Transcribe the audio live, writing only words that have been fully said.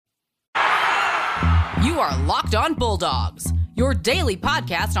You are Locked On Bulldogs, your daily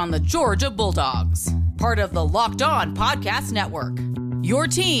podcast on the Georgia Bulldogs. Part of the Locked On Podcast Network, your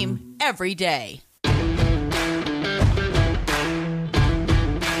team every day.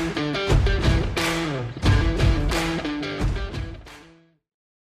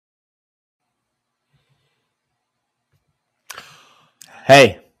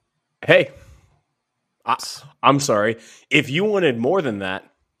 Hey, I'm sorry. If you wanted more than that,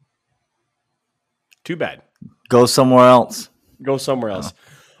 too bad. Go somewhere else. Go somewhere else.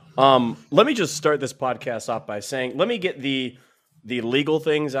 Let me just start this podcast off by saying, let me get the legal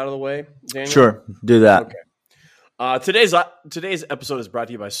things out of the way, Daniel. Sure, do that. Okay. Today's episode is brought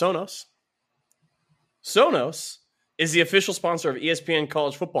to you by Sonos. Sonos is the official sponsor of ESPN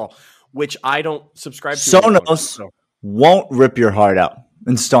College Football, which I don't subscribe to. Sonos won't rip your heart out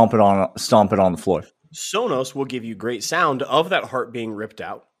and stomp it on the floor. Sonos will give you great sound of that heart being ripped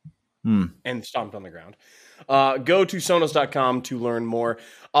out and stomped on the ground. Go to Sonos.com to learn more.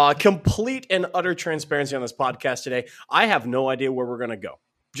 Complete and utter transparency on this podcast today. I have no idea where we're going to go.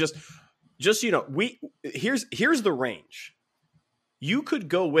 Just here's the range. You could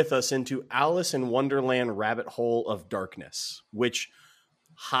go with us into Alice in Wonderland rabbit hole of darkness, which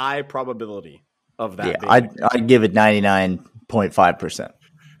high probability of that. Yeah, I'd give it 99.5%.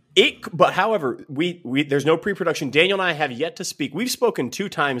 But however, we there's no pre-production. Daniel and I have yet to speak. We've spoken 2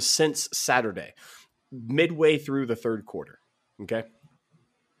 times since Saturday, midway through the third quarter. Okay,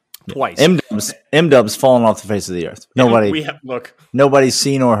 twice. M-Dub's fallen off the face of the earth. Nobody's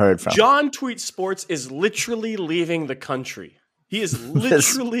seen or heard from. John Tweet Sports is literally leaving the country. He is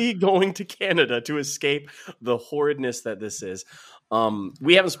literally going to Canada to escape the horridness that this is.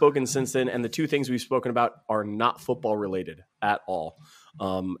 We haven't spoken since then, and the 2 things we've spoken about are not football related at all.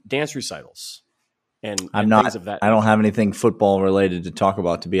 Dance recitals and things of that. I don't have anything football related to talk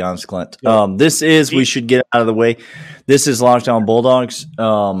about, to be honest, Clint. We should get out of the way. This is Locked On Bulldogs.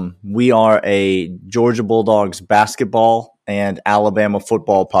 We are a Georgia Bulldogs basketball and Alabama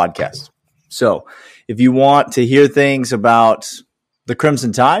football podcast. So if you want to hear things about the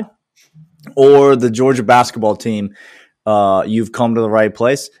Crimson Tide or the Georgia basketball team, you've come to the right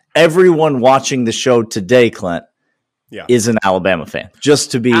place. Everyone watching the show today, Clint, is an Alabama fan.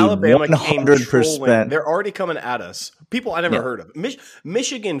 Just to be Alabama 100%. They're already coming at us. People I never heard of.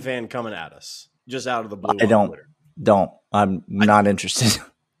 Michigan fan coming at us just out of the blue. I'm not interested.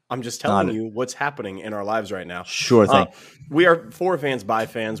 I'm just telling you what's happening in our lives right now. Sure thing. We are for fans by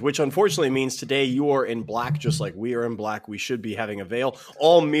fans, which unfortunately means today you are in black just like we are in black. We should be having a veil.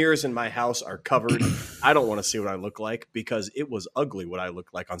 All mirrors in my house are covered. I don't want to see what I look like because it was ugly what I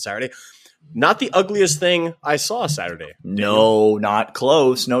looked like on Saturday. Not the ugliest thing I saw Saturday. No, not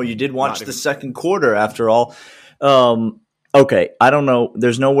close. No, you did watch the second quarter after all. Okay, I don't know.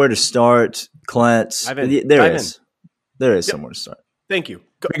 There's nowhere to start, Clint. There is somewhere to start. Thank you.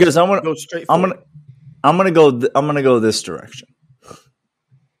 Because I'm gonna go this direction.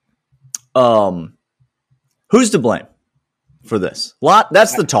 Who's to blame for this?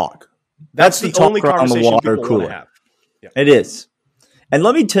 That's the talk. That's the talk only around the water cooler. It is. And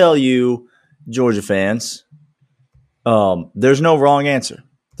let me tell you, Georgia fans, there's no wrong answer.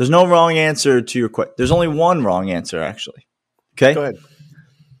 There's no wrong answer to your question. There's only one wrong answer, actually. Okay? Go ahead.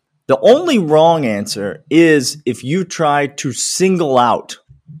 The only wrong answer is if you try to single out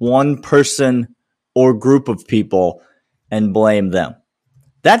one person or group of people and blame them.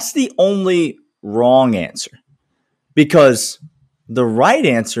 That's the only wrong answer. Because the right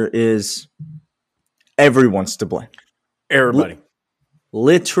answer is everyone's to blame. Everybody.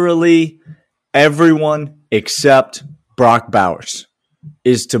 Literally everyone except Brock Bowers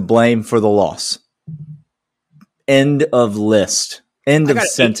is to blame for the loss. End of list. End of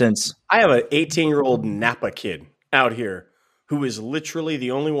sentence. I have an 18-year-old Napa kid out here who is literally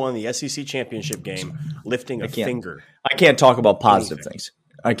the only one in the SEC championship game lifting a finger. I can't talk about positive things.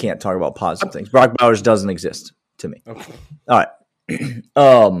 Brock Bowers doesn't exist to me. Okay. All right.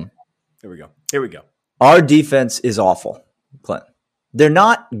 Here we go. Our defense is awful, Clint. They're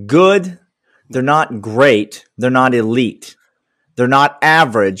not good. They're not great. They're not elite. They're not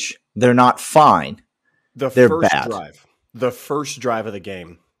average. They're not fine. They're bad. The first drive of the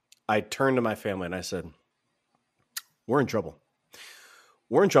game, I turned to my family and I said, we're in trouble.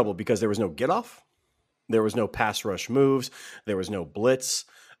 We're in trouble because there was no get off. There was no pass rush moves. There was no blitz.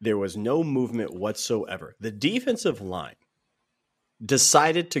 There was no movement whatsoever. The defensive line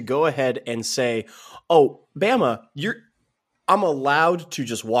decided to go ahead and say, oh, Bama, I'm allowed to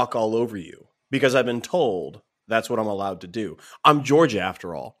just walk all over you because I've been told that's what I'm allowed to do. I'm Georgia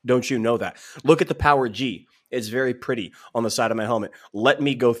after all. Don't you know that? Look at the power G. It's very pretty on the side of my helmet. Let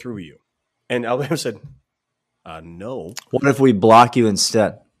me go through you. And Alabama said, no. What if we block you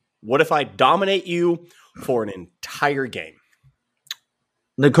instead? What if I dominate you for an entire game?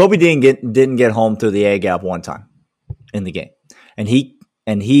 Nakobe didn't get home through the A gap one time in the game, and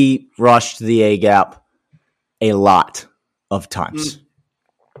he rushed the A gap a lot of times.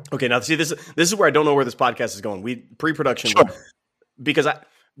 Okay, now see this is where I don't know where this podcast is going. We pre-production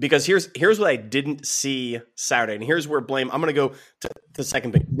because here's what I didn't see Saturday, and here's where blame. I'm going to go to the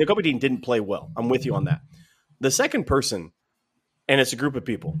second thing. Nakobe Dean didn't play well. I'm with you on that. The second person, and it's a group of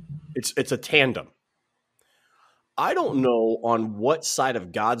people. It's a tandem. I don't know on what side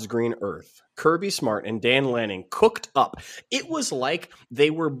of God's green earth Kirby Smart and Dan Lanning cooked up. It was like they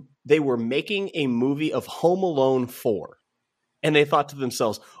were making a movie of Home Alone 4. And they thought to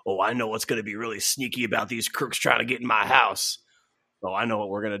themselves, oh, I know what's going to be really sneaky about these crooks trying to get in my house. Oh, I know what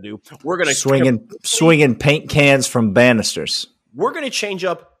we're going to do. We're going to swinging paint cans from banisters. We're going to change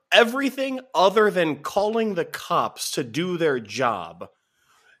up everything other than calling the cops to do their job.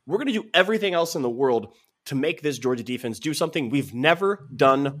 We're going to do everything else in the world to make this Georgia defense do something we've never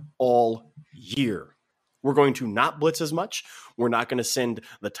done all year. We're going to not blitz as much. We're not going to send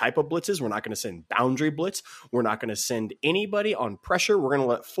the type of blitzes. We're not going to send boundary blitz. We're not going to send anybody on pressure. We're going to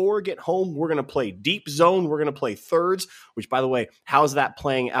let 4 get home. We're going to play deep zone. We're going to play thirds, which, by the way, how's that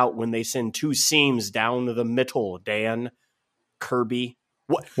playing out when they send 2 seams down the middle, Dan, Kirby?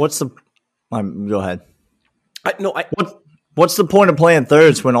 What's the go ahead. What's the point of playing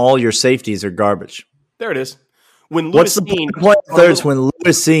thirds when all your safeties are garbage? There it is. When What's the point of playing thirds when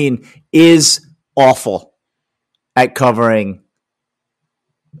Lewis Cine is awful at covering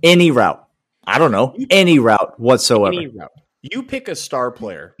any route? I don't know. Any route whatsoever. Any route. You pick a star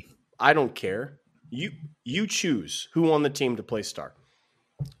player. I don't care. You choose who on the team to play star.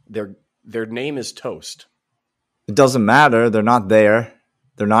 Their name is Toast. It doesn't matter. They're not there.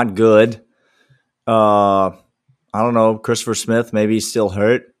 They're not good. I don't know. Christopher Smith, maybe he's still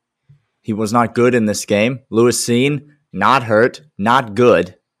hurt. He was not good in this game. Lewis Cine, not hurt, not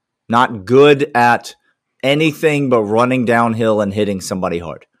good. Not good at anything but running downhill and hitting somebody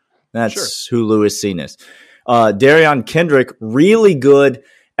hard. That's who Lewis Cine is. Darion Kendrick, really good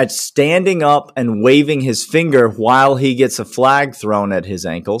at standing up and waving his finger while he gets a flag thrown at his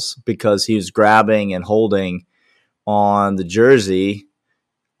ankles because he was grabbing and holding on the jersey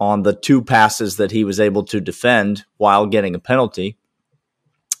on the 2 passes that he was able to defend while getting a penalty.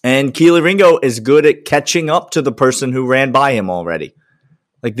 And Keely Ringo is good at catching up to the person who ran by him already.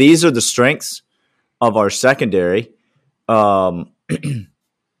 Like, these are the strengths of our secondary. I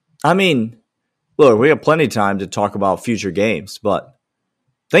mean, look, we have plenty of time to talk about future games, but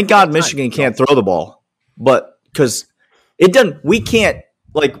thank God Michigan can't throw the ball. But because we can't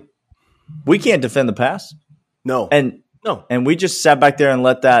defend the pass. No. And we just sat back there and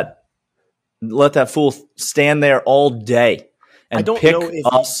let that fool stand there all day and pick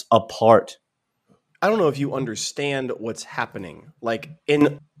us apart. I don't know if you understand what's happening, like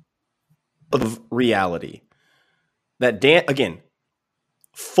in of reality. That Dan, again,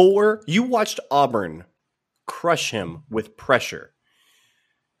 you watched Auburn crush him with pressure,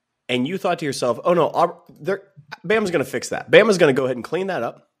 and you thought to yourself, "Oh no, Bama's going to fix that. Bama's going to go ahead and clean that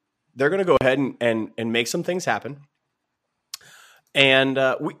up. They're going to go ahead and make some things happen." And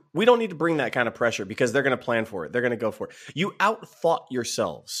we don't need to bring that kind of pressure because they're going to plan for it. They're going to go for it. You outthought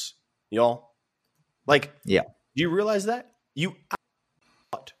yourselves, y'all. Like, yeah. Do you realize that? You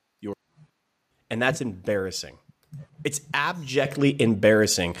outthought and that's embarrassing. It's abjectly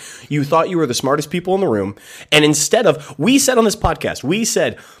embarrassing. You thought you were the smartest people in the room. And instead of, we said on this podcast, we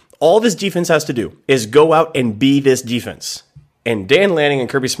said all this defense has to do is go out and be this defense. And Dan Lanning and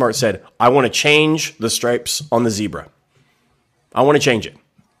Kirby Smart said, I want to change the stripes on the zebra. I want to change it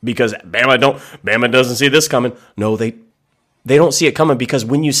because Bama doesn't see this coming. No, they don't see it coming because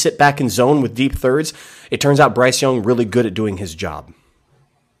when you sit back in zone with deep thirds, it turns out Bryce Young really good at doing his job.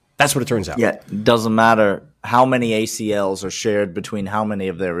 That's what it turns out. Yeah, it doesn't matter how many ACLs are shared between how many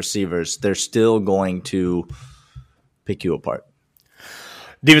of their receivers. They're still going to pick you apart.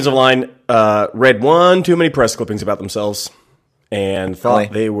 Defensive line read one too many press clippings about themselves and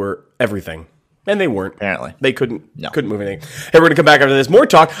thought they were everything. And they weren't. Apparently. They couldn't move anything. Hey, we're going to come back after this. More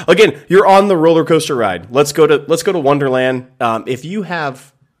talk. Again, you're on the roller coaster ride. Let's go to Wonderland. If you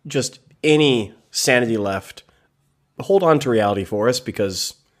have just any sanity left, hold on to reality for us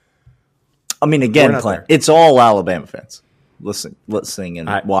because I mean, again, Clint, it's all Alabama fans. Listening and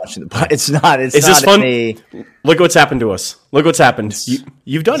watching the It's not. Is this fun? Look what's happened to us. Look what's happened.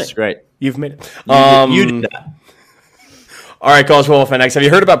 You've done it. It's great. You've made it. You did that. All right, College Football Fanatics. Have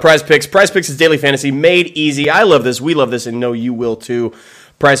you heard about Prize Picks? Prize Picks is daily fantasy made easy. I love this. We love this, and know you will too.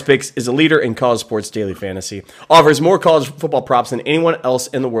 PrizePicks is a leader in college sports daily fantasy, offers more college football props than anyone else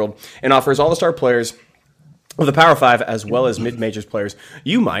in the world, and offers all the star players of the Power 5 as well as mid-majors players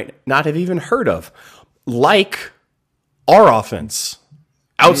you might not have even heard of, like our offense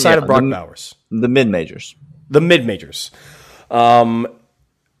outside of Brock Bowers. The mid-majors. The mid-majors. All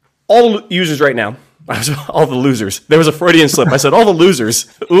the users right now, all the losers. There was a Freudian slip. I said all the losers.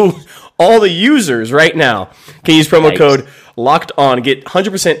 Ooh, all the users right now can use promo code Locked On. Get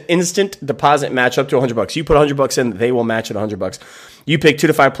 100% instant deposit match up to $100. You put $100 in, they will match at $100. You pick 2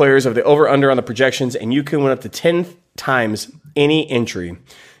 to 5 players of the over/under on the projections, and you can win up to 10 times any entry.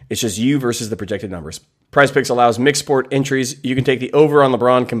 It's just you versus the projected numbers. PrizePicks allows mixed sport entries. You can take the over on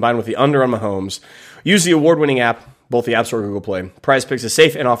LeBron combined with the under on Mahomes. Use the award-winning app, both the App Store and Google Play. PrizePicks is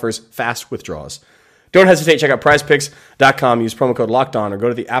safe and offers fast withdrawals. Don't hesitate. Check out PrizePicks.com. Use promo code Locked On or go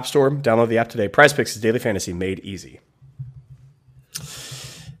to the App Store. Download the app today. PrizePicks is daily fantasy made easy.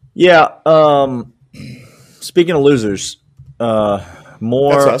 Yeah. Speaking of losers, more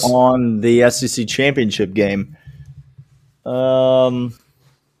on the SEC championship game. Look,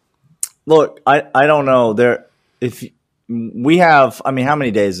 I don't know. If we have, I mean, how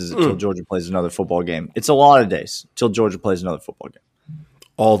many days is it till Georgia plays another football game? It's a lot of days till Georgia plays another football game.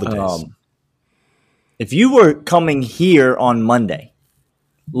 All the days. If you were coming here on Monday,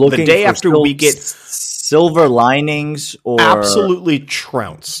 looking the day after we get silver linings or absolutely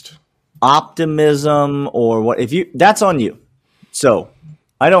trounced, optimism or what, that's on you. So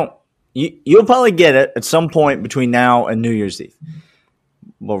you'll probably get it at some point between now and New Year's Eve.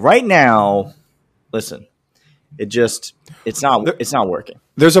 But right now, listen, it's not working.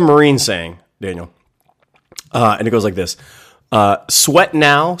 There's a Marine saying, Daniel, and it goes like this: sweat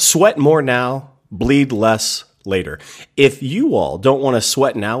more now, bleed less later. If you all don't want to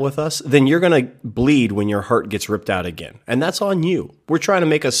sweat now with us, then you're going to bleed when your heart gets ripped out again. And that's on you. We're trying to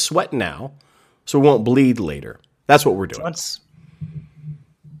make us sweat now so we won't bleed later. That's what we're doing.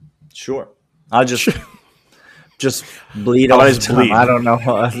 Sure. I'll just bleed all the time. Bleed. I don't know.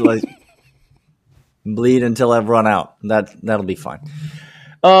 Like, bleed until I've run out. That'll be fine.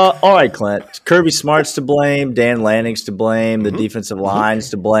 All right, Clint. Kirby Smart's to blame. Dan Lanning's to blame. The defensive line's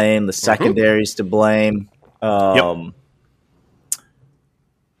to blame. The secondary's to blame.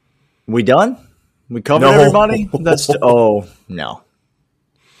 We done? We covered everybody? No.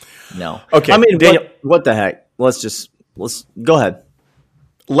 Okay. I mean, Daniel, what the heck? Let's go ahead.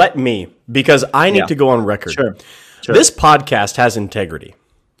 Let me, because I need to go on record. Sure. This podcast has integrity.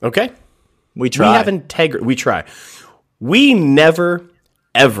 Okay? We try. We have integrity. We try. We never,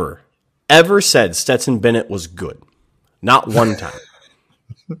 ever said Stetson Bennett was good. Not one time.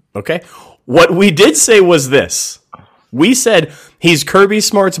 Okay? What we did say was this. We said, he's Kirby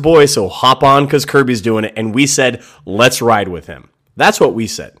Smart's boy, so hop on because Kirby's doing it. And we said, let's ride with him. That's what we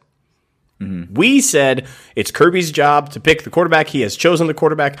said. Mm-hmm. We said it's Kirby's job to pick the quarterback. He has chosen the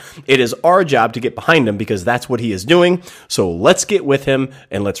quarterback. It is our job to get behind him because that's what he is doing. So let's get with him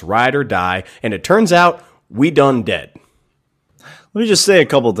and let's ride or die. And it turns out we done dead. Let me just say a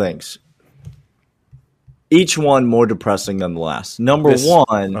couple things. Each one more depressing than the last. Number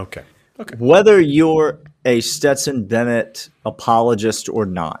one, okay. Whether you're a Stetson Bennett apologist or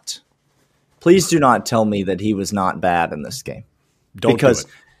not, please do not tell me that he was not bad in this game. Because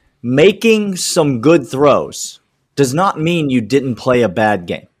making some good throws does not mean you didn't play a bad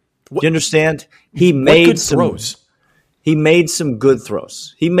game. Do you understand? He made some throws. He made some good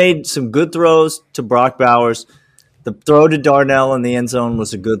throws. He made some good throws to Brock Bowers. The throw to Darnell in the end zone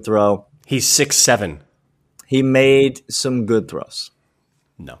was a good throw. He's 6'7". He made some good throws.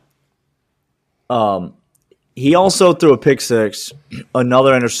 No. He also threw a pick six,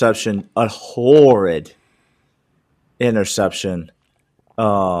 another interception, a horrid interception.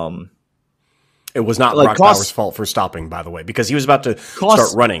 It was not Brock Bowers' fault for stopping, by the way, because he was about to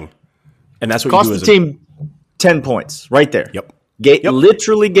start running, and that's what cost the team 10 points right there. Yep.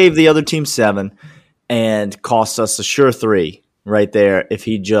 Literally gave the other team 7 and cost us a sure 3 right there if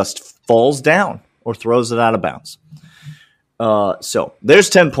he just falls down or throws it out of bounds. So there's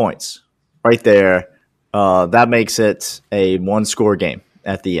 10 points right there. That makes it a 1-score game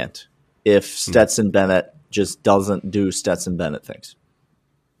at the end if Stetson Bennett just doesn't do Stetson Bennett things.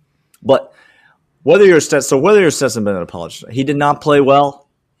 But whether you're Stetson Bennett apologist, he did not play well.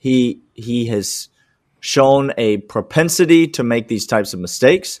 He has shown a propensity to make these types of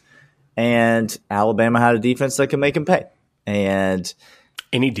mistakes, and Alabama had a defense that can make him pay. And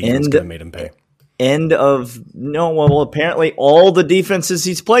any defense could have made him pay. Apparently all the defenses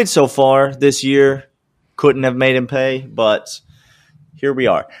he's played so far this year couldn't have made him pay, but here we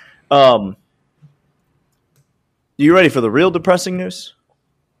are. You ready for the real depressing news?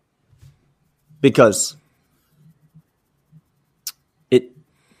 because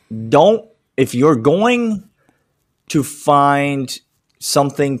if you're going to find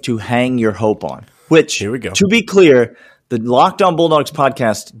something to hang your hope on, which, here we go. To be clear, the Locked On Bulldogs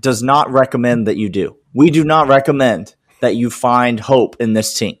podcast does not recommend that you do. We do not recommend that you find hope in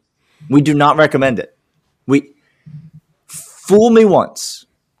this team. We do not recommend it. Fool me once,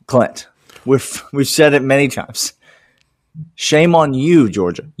 Clint. We've said it many times. Shame on you,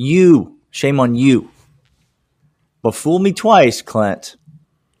 Georgia. Shame on you. But fool me twice, Clint.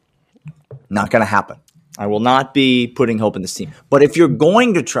 Not going to happen. I will not be putting hope in this team. But if you're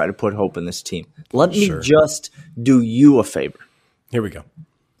going to try to put hope in this team, let me just do you a favor. Here we go.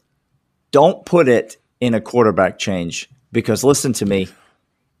 Don't put it in a quarterback change because, listen to me,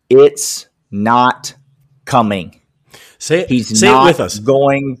 it's not coming. Say it with us.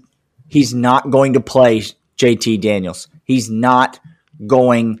 He's not going to play JT Daniels. He's not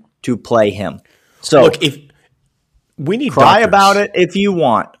going to play him. So look, if we need cry doctors. about it if you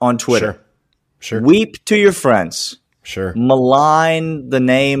want on Twitter. Sure. Weep to your friends. Sure. Malign the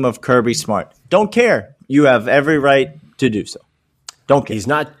name of Kirby Smart. Don't care. You have every right to do so. Don't care. He's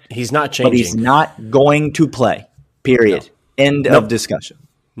not changing. But he's not going to play. Period. No. End of discussion.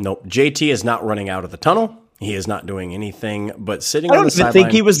 Nope. JT is not running out of the tunnel. He is not doing anything but sitting on the sideline. I don't even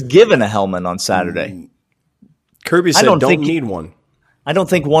think he was given a helmet on Saturday. Kirby said don't need one. I don't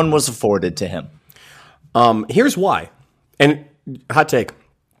think one was afforded to him. Here's why. And hot take.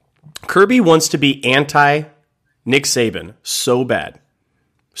 Kirby wants to be anti Nick Saban so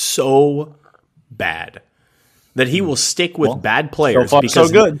bad that he will stick with bad players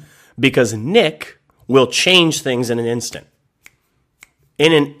because Nick will change things in an instant.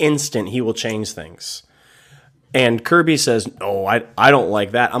 In an instant, he will change things. And Kirby says, "No, I don't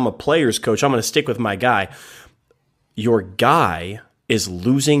like that. I'm a player's coach. I'm going to stick with my guy." Your guy is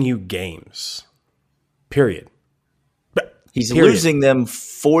losing you games. Period. He's losing them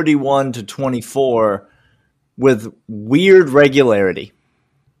 41-24 with weird regularity.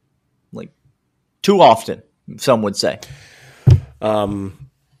 Like, too often, some would say. Again,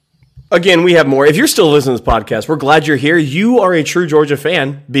 we have more. If you're still listening to this podcast, we're glad you're here. You are a true Georgia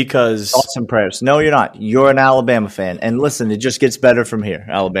fan because... Thoughts and prayers. No, you're not. You're an Alabama fan. And listen, it just gets better from here,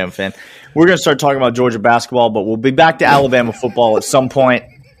 Alabama fan. We're going to start talking about Georgia basketball, but we'll be back to Alabama football at some point.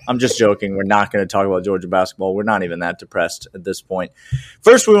 I'm just joking. We're not going to talk about Georgia basketball. We're not even that depressed at this point.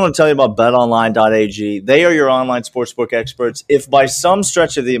 First, we want to tell you about betonline.ag. They are your online sportsbook experts. If by some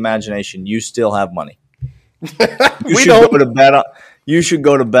stretch of the imagination you still have money, you should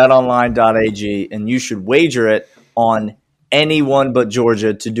go to betonline.ag and you should wager it on anyone but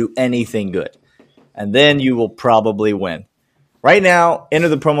Georgia to do anything good. And then you will probably win. Right now, enter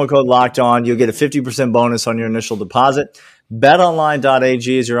the promo code Locked On. You'll get a 50% bonus on your initial deposit.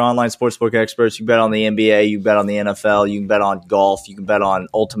 BetOnline.ag is your online sportsbook experts. You bet on the NBA, you bet on the NFL, you can bet on golf, you can bet on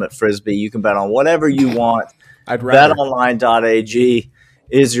ultimate frisbee, you can bet on whatever you want. BetOnline.ag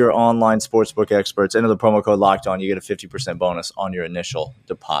is your online sportsbook experts. Enter the promo code Locked On. You get a 50% bonus on your initial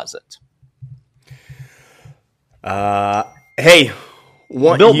deposit. Hey,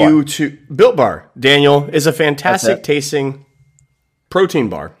 Built Bar, Daniel, is a fantastic tasting protein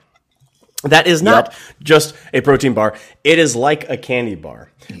bar. That is not just a protein bar. It is like a candy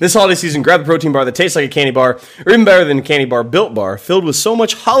bar. This holiday season, grab a protein bar that tastes like a candy bar, or even better than a candy bar, Built Bar, filled with so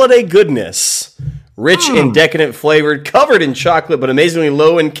much holiday goodness. Rich and decadent flavored, covered in chocolate, but amazingly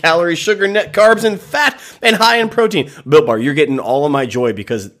low in calories, sugar, net carbs, and fat, and high in protein. Built Bar, you're getting all of my joy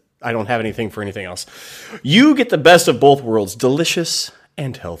because I don't have anything for anything else. You get the best of both worlds, delicious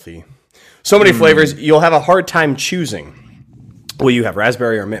and healthy. So many flavors, you'll have a hard time choosing. Will you have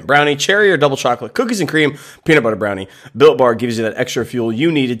raspberry or mint brownie, cherry or double chocolate, cookies and cream, peanut butter brownie? Built Bar gives you that extra fuel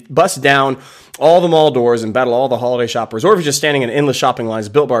you need to bust down all the mall doors and battle all the holiday shoppers. Or if you're just standing in endless shopping lines,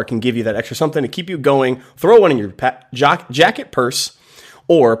 Built Bar can give you that extra something to keep you going. Throw one in your jacket, purse,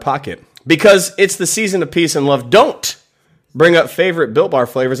 or pocket. Because it's the season of peace and love. Don't bring up favorite Built Bar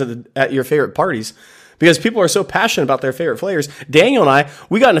flavors at your favorite parties. Because people are so passionate about their favorite flavors. Daniel and I,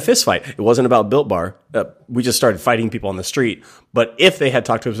 we got in a fist fight. It wasn't about Built Bar. We just started fighting people on the street. But if they had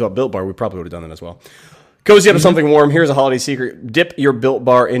talked to us about Built Bar, we probably would have done that as well. Cozy up to something warm. Here's a holiday secret. Dip your Built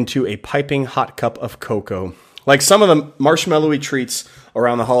Bar into a piping hot cup of cocoa. Like some of the marshmallowy treats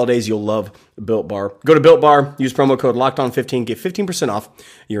around the holidays, you'll love Built Bar. Go to Built Bar, use promo code LOCKEDON15, get 15% off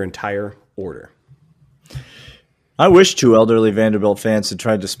your entire order. I wish two elderly Vanderbilt fans had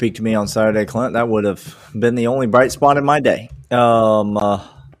tried to speak to me on Saturday, Clint. That would have been the only bright spot in my day. All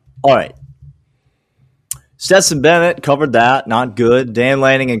right. Stetson Bennett covered that. Not good. Dan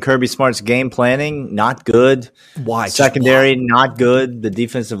Lanning and Kirby Smart's game planning, not good. Why? Secondary, not good. The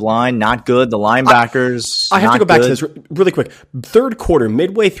defensive line, not good. The linebackers, I have to go back to good. this really quick. Third quarter,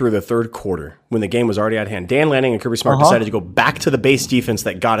 midway through the third quarter, when the game was already at hand, Dan Lanning and Kirby Smart decided to go back to the base defense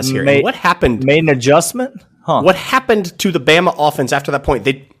that got us here. And what happened? Made an adjustment? Huh. What happened to the Bama offense after that point?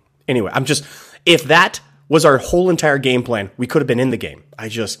 Anyway, if that was our whole entire game plan, we could have been in the game. I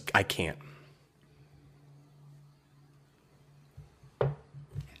can't.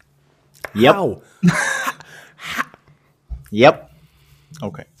 Yep. How? Yep.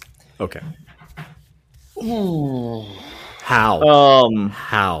 Okay. How?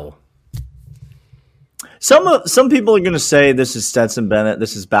 How? Some people are going to say this is Stetson Bennett.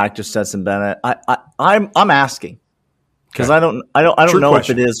 This is back to Stetson Bennett. I'm asking because I don't True know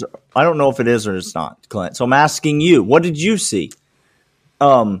question. if it is. I don't know if it is or it's not, Clint. So I'm asking you. What did you see?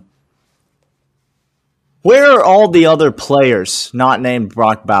 Where are all the other players not named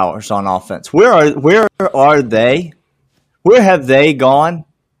Brock Bowers on offense? Where are they? Where have they gone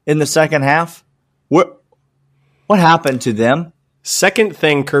in the second half? What happened to them? Second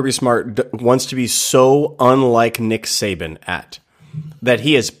thing Kirby Smart wants to be so unlike Nick Saban at, that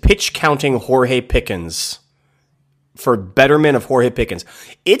he is pitch counting Jorge Pickens for betterment of Jorge Pickens.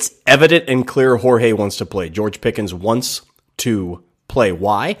 It's evident and clear Jorge wants to play. George Pickens wants to play.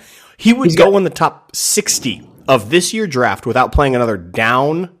 Why? He would go in the top 60 of this year draft without playing another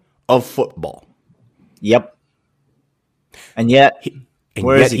down of football. Yep. And yet,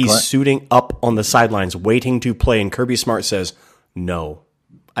 he's suiting up on the sidelines, waiting to play. And Kirby Smart says, no,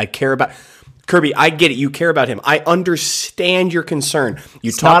 I care about Kirby. I get it. You care about him. I understand your concern.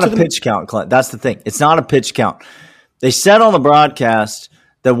 It's not a pitch count, Clint. That's the thing. It's not a pitch count. They said on the broadcast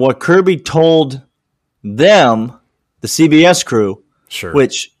that what Kirby told them, the CBS crew, sure.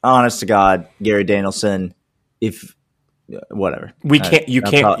 Which, honest to God, Gary Danielson, whatever. You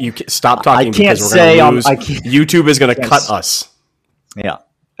can't stop talking. I can't because say we're gonna lose. YouTube is going to cut us. Yeah.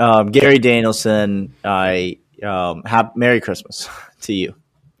 Gary Danielson, have Merry Christmas to you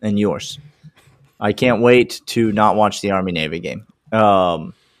and yours. I can't wait to not watch the Army-Navy game.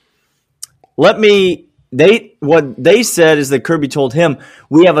 What they said is that Kirby told him,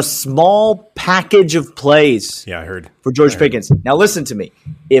 we have a small package of plays. Yeah, I heard. For George Pickens. Now listen to me.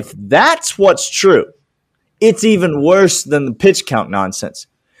 If that's what's true, it's even worse than the pitch count nonsense.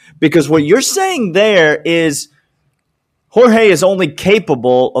 Because what you're saying there is Jorge is only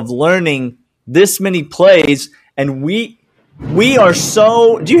capable of learning this many plays, and we are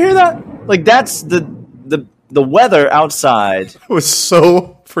so. Do you hear that? Like, that's the weather outside. It was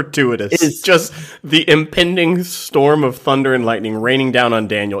so fortuitous. It's just the impending storm of thunder and lightning raining down on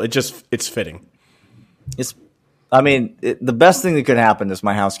Daniel. It's fitting. The best thing that could happen is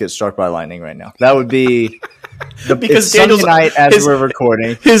my house gets struck by lightning right now. That would be because Daniel's night as we're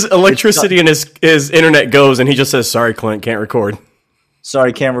recording. His electricity and his internet goes, and he just says, "Sorry, Clint, can't record."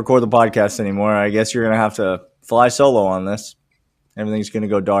 Sorry, can't record the podcast anymore. I guess you're gonna have to fly solo on this. Everything's gonna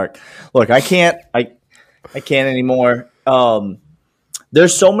go dark. Look, I can't anymore.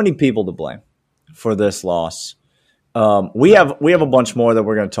 There's so many people to blame for this loss. We have a bunch more that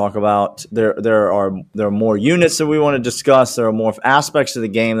we're going to talk about. There are more units that we want to discuss. There are more aspects of the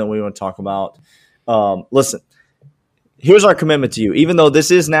game that we want to talk about. Listen, here's our commitment to you. Even though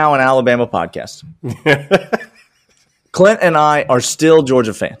this is now an Alabama podcast, Clint and I are still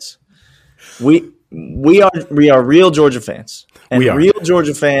Georgia fans. We are real Georgia fans, and real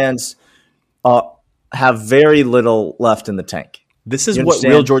Georgia fans have very little left in the tank. This is what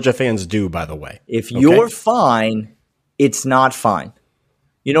real Georgia fans do, by the way. If you're fine, it's not fine.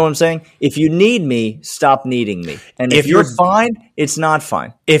 You know what I'm saying? If you need me, stop needing me. And if you're fine, it's not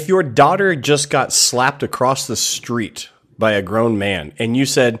fine. If your daughter just got slapped across the street by a grown man and you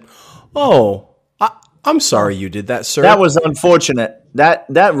said, "Oh, I'm sorry you did that, sir." That was unfortunate.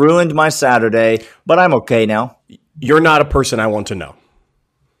 That ruined my Saturday, but I'm okay now. You're not a person I want to know.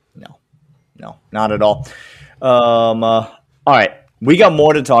 No, not at all. All right, we got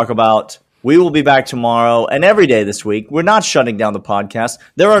more to talk about. We will be back tomorrow and every day this week. We're not shutting down the podcast.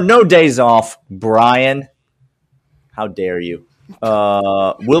 There are no days off, Brian. How dare you?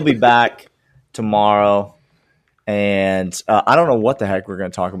 We'll be back tomorrow, and I don't know what the heck we're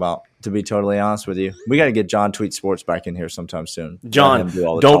going to talk about, to be totally honest with you. We got to get John Tweet Sports back in here sometime soon. John,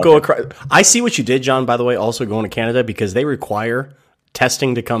 don't go across. I see what you did, John, by the way, also going to Canada, because they require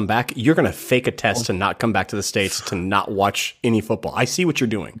testing to come back. You're going to fake a test to not come back to the States to not watch any football. I see what you're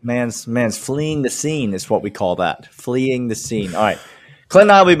doing. Man's fleeing the scene is what we call that. Fleeing the scene. All right. Clint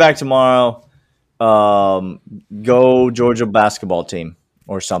and I will be back tomorrow. Go Georgia basketball team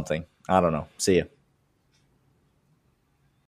or something. I don't know. See you.